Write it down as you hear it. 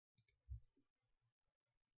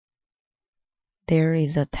There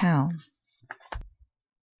is a town.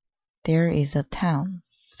 There is a town.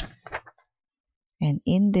 And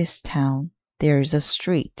in this town, there is a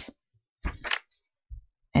street.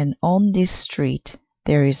 And on this street,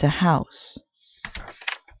 there is a house.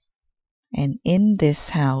 And in this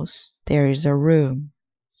house, there is a room.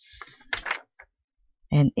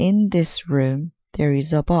 And in this room, there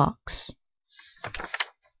is a box.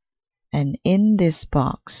 And in this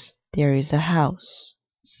box, there is a house.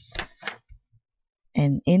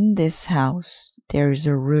 And in this house, there is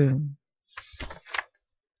a room.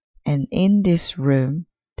 And in this room,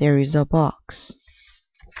 there is a box.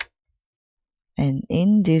 And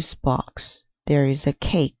in this box, there is a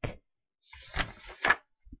cake.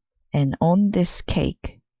 And on this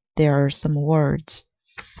cake, there are some words.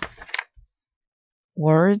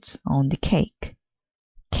 Words on the cake.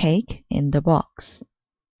 Cake in the box.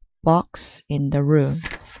 Box in the room.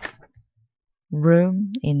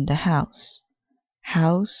 Room in the house.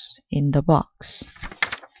 House in the box.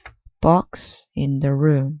 Box in the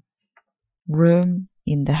room. Room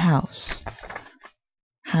in the house.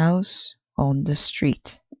 House on the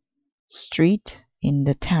street. Street in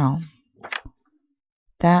the town.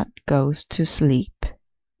 That goes to sleep.